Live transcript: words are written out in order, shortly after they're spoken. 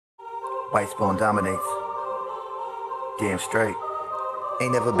Whitespawnz dominates. Damn straight.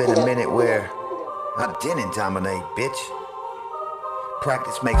 Ain't never been a minute where I didn't dominate, bitch.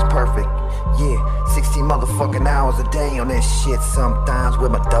 Practice makes perfect. Yeah, 16 motherfucking hours a day on this shit. Sometimes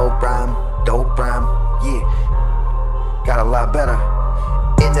with my dope rhyme. Yeah, got a lot better.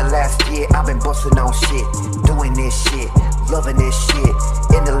 In the last year, I've been busting on shit, doing this shit, loving this shit.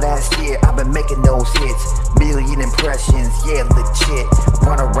 In the last year, I've been making those hits, million impressions, yeah, legit.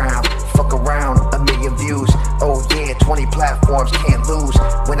 Run around, fuck around, 1 million views. Oh yeah, 20 platforms, can't lose.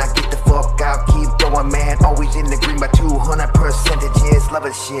 When I get the fuck out, keep going, man. Always in the green by 200 percentages.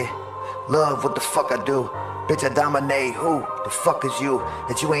 Loving shit, love what the fuck I do. Bitch, I dominate. Who the fuck is you?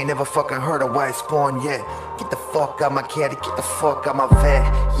 That you ain't never fucking heard of Whitespawnz yet? Get the fuck out my caddy, get the fuck out my vet.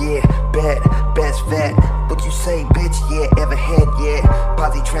 Yeah, best vet. What you say, bitch? Yeah, ever had, yeah.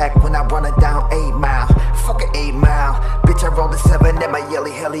 Posse track when I run it down 8 Mile. Fuck it, 8 Mile. Bitch, I roll the 7 at my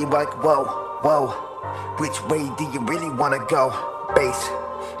yelly heli like, whoa. Which way do you really wanna go? Bass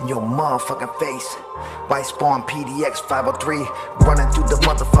in your motherfucking face. Whitespawnz PDX 503, running through the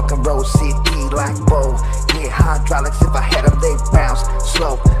motherfucking road city like bow. Yeah, hydraulics, if I had them, they bounce.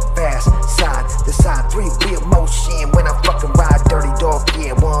 Slow, fast, side to side, 3-wheel motion when I fucking ride. Dirty dog,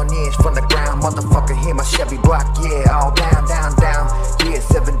 yeah, 1 inch from the ground. Motherfucker, hear my Chevy block, yeah, all down. Yeah,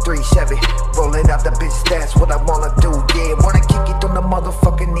 7-3 Chevy, rolling out the bitch, that's what I wanna do. Yeah, wanna kick it on the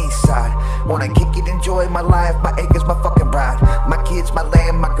motherfucking east side. Wanna kick it, enjoy my life, my acres, my fucking bride. My kids, my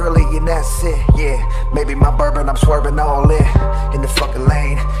land, my girlie, and that's it, yeah. Maybe my bourbon, I'm swerving all in the fucking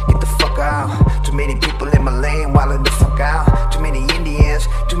lane. Get the fuck out. Too many people in my lane, wildin' the fuck out. Too many Indians,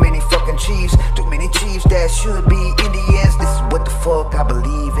 too many fucking chiefs. Too many chiefs that should be Indians. This is what the fuck I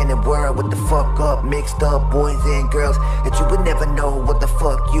believe in the world. What the fuck up, mixed up boys and girls that you would never know what the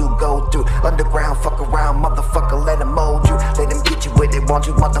fuck you go through. Underground, fuck around, motherfucker, let them mold you. Let them get you where they want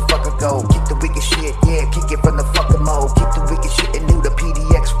you, motherfucker, go. Kick the wicked shit, yeah, kick it from the fucking mold. Kick the wicked shit and do the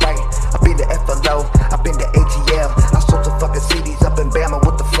PDX right. I been the FLO, I been the ATL. I sold some fucking CDs up in Bama,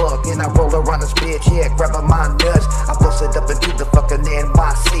 what the fuck? And I roll around this bitch, yeah, grabbing my nuts. I bust it up into the fucking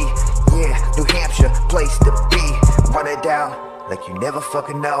NYC. Yeah, New Hampshire, place to be. Run it down like you never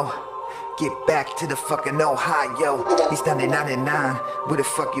fucking know. Get back to the fucking Ohio. He's 99. Where the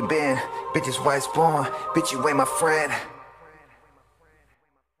fuck you been? Bitch, it's Whitespawnz. Bitch, you ain't my friend.